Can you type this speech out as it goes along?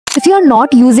you are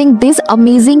not using these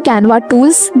amazing Canva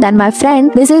tools, then my friend,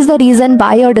 this is the reason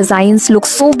why your designs look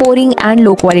so boring and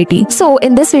low quality. So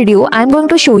in this video, I'm going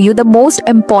to show you the most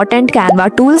important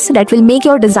Canva tools that will make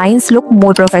your designs look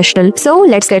more professional. So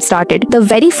let's get started. The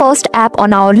very first app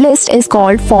on our list is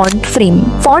called Font Frame.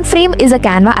 Font Frame is a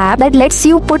Canva app that lets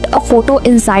you put a photo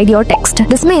inside your text.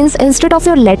 This means instead of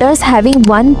your letters having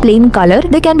one plain color,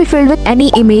 they can be filled with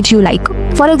any image you like.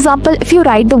 For example, if you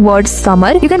write the word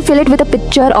summer, you can fill it with a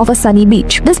picture of a sunny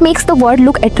beach. This makes the word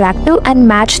look attractive and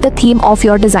match the theme of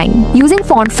your design. Using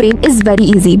Font Frame is very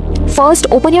easy. First,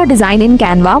 open your design in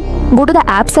Canva, go to the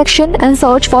app section and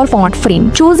search for Font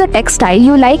Frame. Choose a text style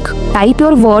you like, type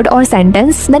your word or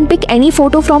sentence, then pick any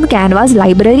photo from Canva's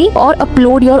library or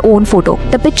upload your own photo.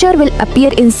 The picture will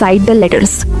appear inside the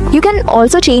letters. You can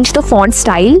also change the font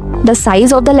style, the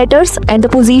size of the letters and the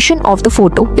position of the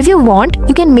photo. If you want,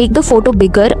 you can make the photo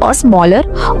bigger or smaller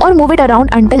or move it around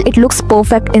until it looks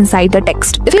perfect inside the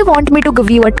text. If you want me to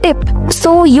give you a tip,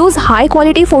 so use high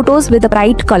quality photos with the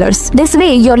bright colors. This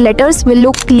way your letters will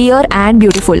look clear and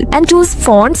beautiful, and choose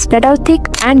fonts that are thick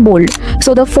and bold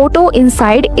so the photo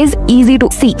inside is easy to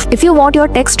see. If you want your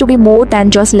text to be more than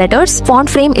just letters, Font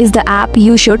Frame is the app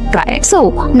you should try.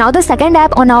 So now the second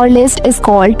app on our list is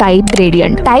called Type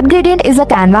Gradient. Type Gradient is a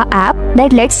Canva app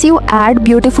that lets you add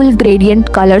beautiful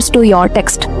gradient colors to your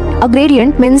text. A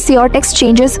gradient means your text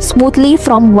changes smoothly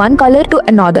from one color to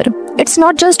another. It's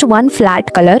not just one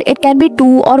flat color, it can be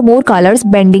two or more colors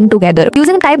blending together.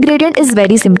 Using Type Gradient is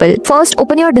very simple. First,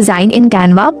 open your design in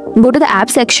Canva, go to the app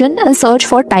section and search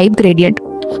for Type Gradient.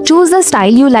 Choose the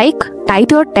style you like,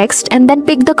 type your text and then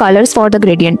pick the colors for the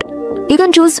gradient. You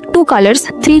can choose 2 colors,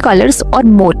 3 colors or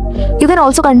more. You can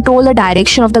also control the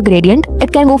direction of the gradient.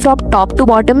 It can go from top to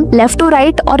bottom, left to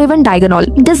right or even diagonal.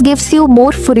 This gives you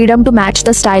more freedom to match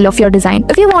the style of your design.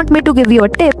 If you want me to give you a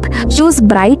tip, choose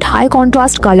bright high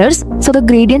contrast colors so the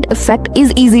gradient effect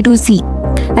is easy to see.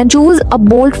 And choose a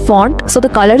bold font so the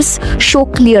colors show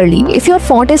clearly. If your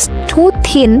font is too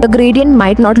thin, the gradient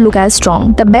might not look as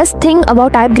strong. The best thing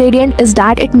about Type Gradient is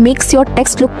that it makes your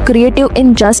text look creative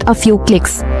in just a few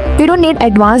clicks. You don't need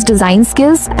advanced design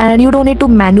skills and you don't need to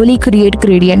manually create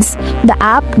gradients. The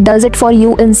app does it for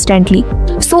you instantly.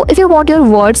 So if you want your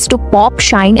words to pop,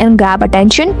 shine and grab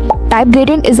attention, Type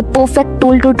Gradient is a perfect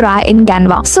tool to try in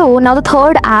Canva. So now the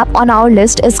third app on our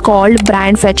list is called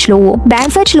Brand Fetch Logo.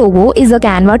 Brand Fetch Logo is a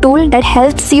Canva tool that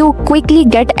helps you quickly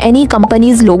get any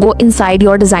company's logo inside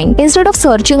your design. Instead of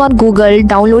searching on Google,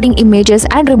 downloading images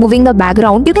and removing the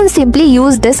background, you can simply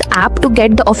use this app to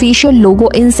get the official logo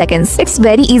in seconds. It's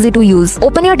very easy to use.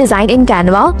 Open your design in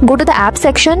Canva, go to the app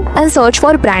section and search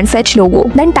for Brand Fetch Logo.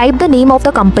 Then type the name of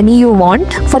the company you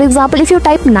want. For example, if you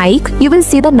type Nike, you will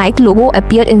see the Nike logo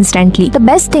appear instantly. The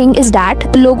best thing is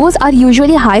that the logos are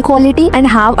usually high quality and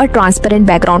have a transparent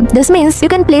background. This means you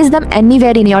can place them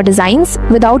anywhere in your designs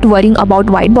without worrying about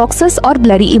white boxes or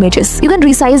blurry images. You can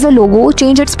resize the logo,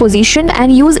 change its position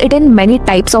and use it in many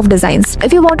types of designs.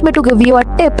 If you want me to give you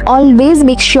a tip, always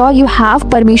make sure you have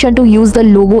permission to use the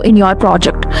logo in your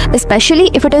project, especially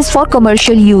if it is for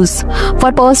commercial use.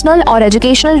 For personal or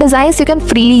educational designs, you can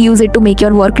freely use it to make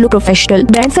your work look professional.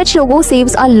 Brand Fetch Logo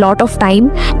saves a lot of time.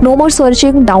 No more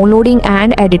searching, downloading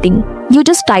and editing. You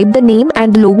just type the name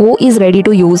and the logo is ready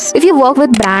to use. If you work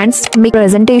with brands, make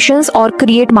presentations or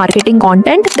create marketing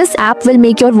content, this app will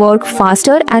make your work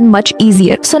faster and much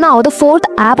easier. So now the fourth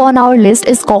app on our list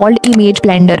is called Image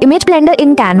Blender. Image Blender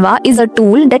in Canva is a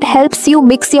tool that helps you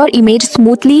mix your image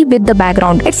smoothly with the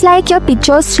background. It's like your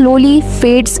picture slowly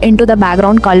fades into the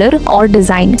background color or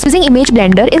design. Using Image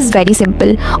Blender is very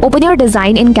simple. Open your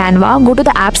design in Canva, go to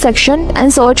the app section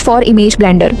and search for Image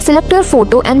Blender. Select your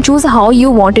photo and choose how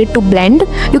you want it to blend.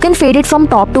 You can fade it from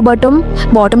top to bottom,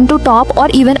 bottom to top or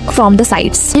even from the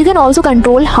sides. You can also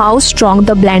control how strong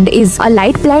the blend is. A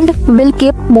light blend will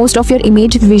keep most of your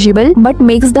image visible but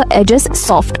makes the edges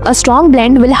soft. A strong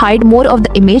blend will hide more of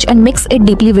the image and mix it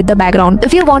deeply with the background.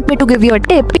 If you want me to give you a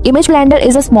tip, Image Blender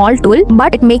is a small tool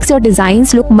but it makes your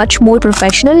designs look much more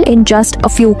professional in just a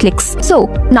few clicks. So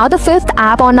now the fifth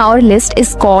app on our list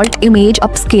is called Image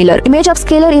Upscaler. Image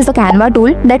Upscaler is a Canva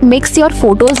tool that makes your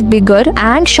photos bigger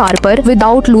and sharper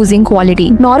without losing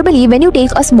quality. Normally, when you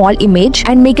take a small image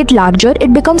and make it larger,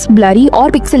 it becomes blurry or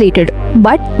pixelated.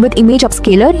 But with Image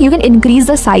Upscaler, you can increase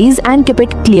the size and keep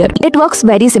it clear. It works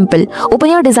very simple. Open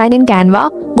your design in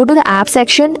Canva, go to the app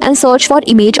section and search for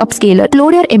Image Upscaler.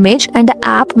 Upload your image and the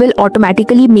app will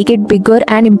automatically make it bigger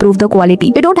and improve the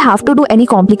quality. You don't have to do any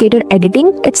complicated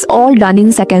editing. It's all done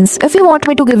in seconds. If you want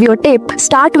me to give you a tip,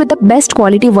 start with the best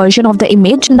quality version of the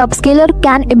image. The upscaler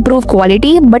can improve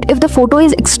quality, but if the photo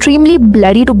is extremely extremely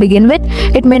blurry to begin with,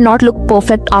 it may not look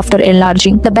perfect after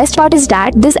enlarging. The best part is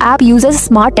that this app uses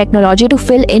smart technology to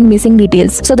fill in missing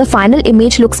details, so the final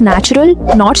image looks natural,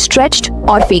 not stretched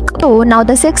or fake. So now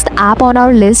the sixth app on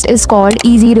our list is called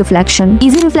Easy Reflection.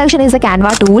 Easy Reflection is a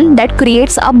Canva tool that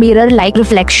creates a mirror-like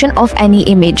reflection of any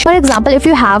image. For example, if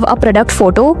you have a product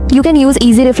photo, you can use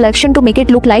Easy Reflection to make it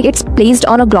look like it's placed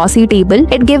on a glossy table.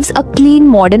 It gives a clean,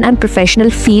 modern and professional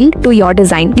feel to your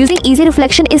design. Using Easy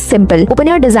Reflection is simple. Open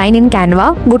your design in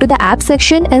Canva, go to the app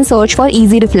section and search for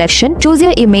Easy Reflection. Choose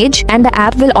your image and the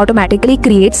app will automatically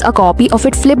create a copy of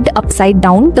it flipped upside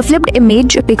down. The flipped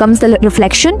image becomes the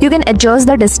reflection. You can adjust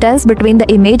the distance between the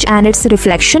image and its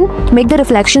reflection, make the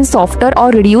reflection softer or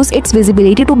reduce its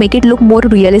visibility to make it look more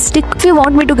realistic. If you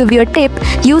want me to give you a tip,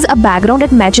 use a background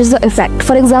that matches the effect.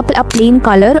 For example, a plain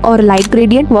color or light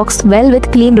gradient works well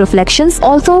with clean reflections.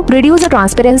 Also, reduce the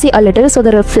transparency a little so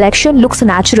the reflection looks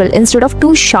natural instead of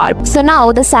too sharp. So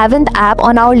now the seventh app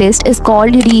on our list is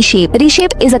called Reshape.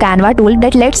 Reshape is a Canva tool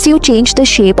that lets you change the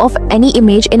shape of any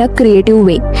image in a creative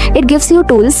way. It gives you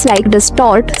tools like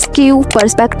distort, skew,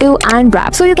 perspective and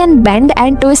wrap, so you can bend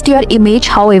and twist your image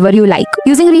however you like.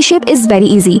 Using Reshape is very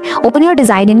easy. Open your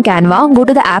design in Canva, go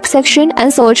to the app section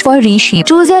and search for Reshape.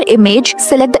 Choose your image,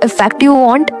 select the effect you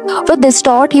want. With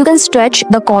Distort, you can stretch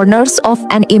the corners of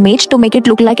an image to make it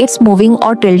look like it's moving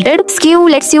or tilted. Skew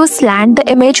lets you slant the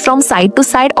image from side to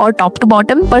side or top to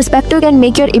bottom. Perspective can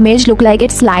make your image look like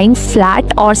it's lying flat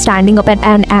or standing up at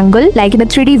an angle like in a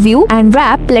 3D view. And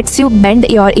Wrap lets you bend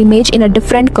your image in a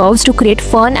different curves to create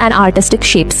fun and artistic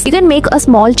shapes. You can make a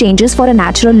small changes for a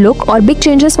natural look or big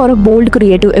changes for a bold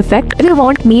creative effect. If you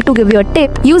want me to give you a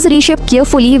tip, use Reshape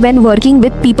carefully when working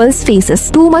with people's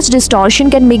faces. Too much distortion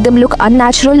can make them look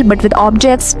unnatural, but with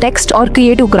objects, text or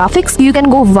creative graphics, you can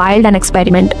go wild and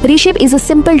experiment. Reshape is a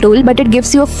simple tool, but it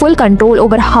gives you a full control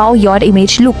over how your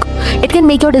image look. It can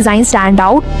make your design stand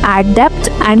out, add depth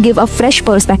and give a fresh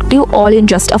perspective all in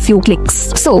just a few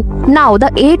clicks. So now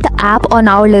the eighth app on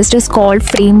our list is called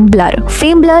Frame Blur.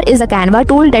 Frame Blur is a Canva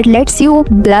tool that lets you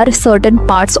blur certain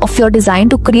parts of your design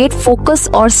to create focus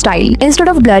or style. Instead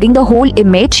of blurring the whole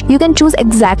image, you can choose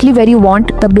exactly where you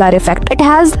want the blur effect. It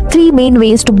has three main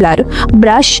ways to blur: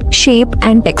 brush, shape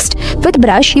and text. With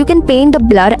brush, you can paint the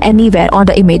blur anywhere on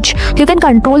the image. You can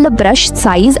control the brush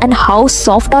size and how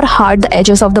soft or hard the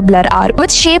edges of the blur are.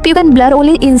 With shape, you can blur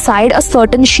only inside a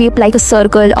certain shape like a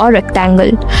circle or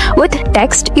rectangle. With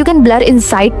text, you can blur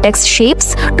inside text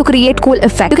shapes to create cool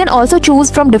effect. You can also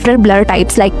choose from different blur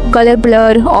types like color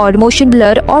blur or motion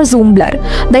blur or zoom blur.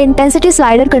 The intensity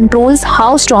slider controls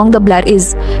how strong the blur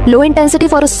is. Low intensity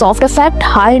for a soft effect,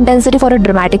 high intensity for a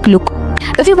dramatic look.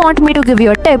 If you want me to give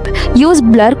you a tip, use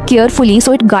blur carefully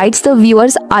so it guides the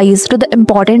viewer's eyes to the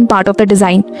important part of the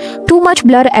design. Too much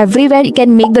blur everywhere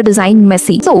can make the design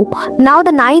messy. So now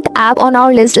the ninth app on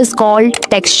our list is called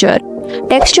Texture.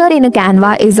 Texture in a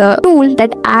Canva is a tool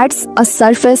that adds a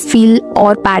surface feel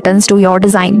or patterns to your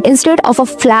design. Instead of a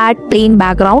flat, plain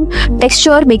background,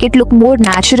 texture make it look more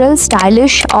natural,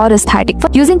 stylish or aesthetic.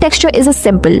 Using texture is a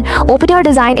simple. Open your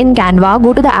design in Canva,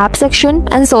 go to the app section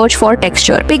and search for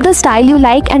texture. Pick the style you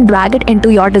like and drag it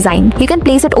into your design. You can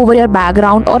place it over your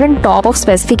background or on top of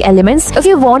specific elements. If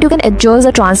you want, you can adjust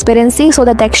the transparency so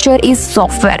the texture is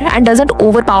softer and doesn't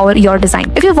overpower your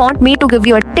design. If you want me to give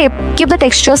you a tip, keep the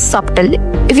texture subtle.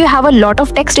 If you have a lot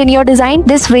of text in your design,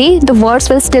 this way the words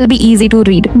will still be easy to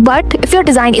read. But if your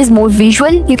design is more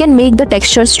visual, you can make the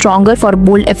texture stronger for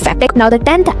bold effect. Now the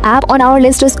 10th app on our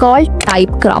list is called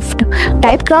Typecraft.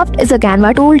 Typecraft is a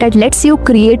Canva tool that lets you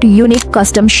create unique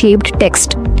custom shaped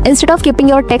text. Instead of keeping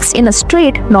your text in a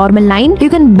straight, normal line, you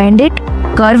can bend it,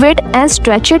 curve it and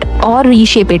stretch it or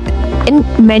reshape it in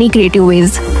many creative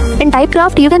ways. In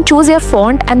Typecraft, you can choose your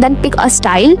font and then pick a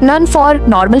style, none for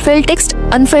normal filled text,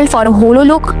 unfilled for a hollow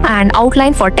look, and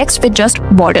outline for text with just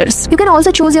borders. You can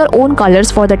also choose your own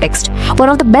colors for the text. One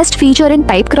of the best features in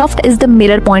Typecraft is the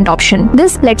mirror point option.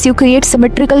 This lets you create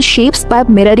symmetrical shapes by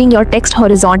mirroring your text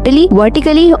horizontally,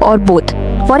 vertically, or both.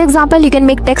 For example, you can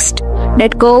make text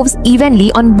that curves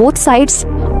evenly on both sides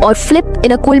or flip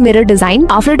in a cool mirror design.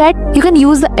 After that, you can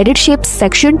use the edit shapes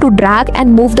section to drag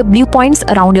and move the blue points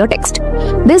around your text.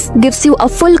 This gives you a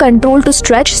full control to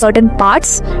stretch certain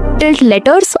parts, tilt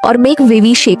letters or make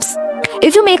wavy shapes.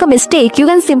 If you make a mistake, you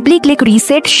can simply click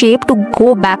reset shape to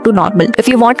go back to normal. If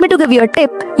you want me to give you a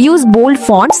tip, use bold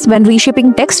fonts when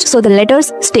reshaping text so the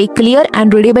letters stay clear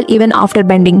and readable even after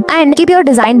bending. And keep your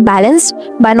design balanced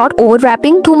by not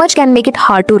overwrapping. Too much can make it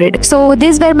hard to read. So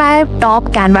these were my top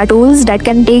Canva tools that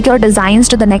can take your designs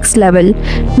to the next level.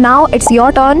 Now it's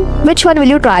your turn. Which one will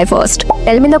you try first?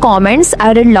 Tell me in the comments.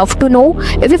 I would love to know.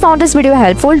 If you found this video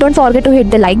helpful, don't forget to hit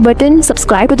the like button,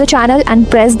 subscribe to the channel and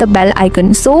press the bell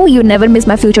icon so you never miss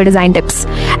my future design tips.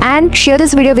 And share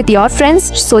this video with your friends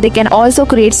so they can also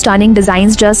create stunning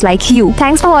designs just like you.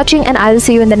 Thanks for watching and I'll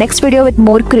see you in the next video with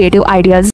more creative ideas.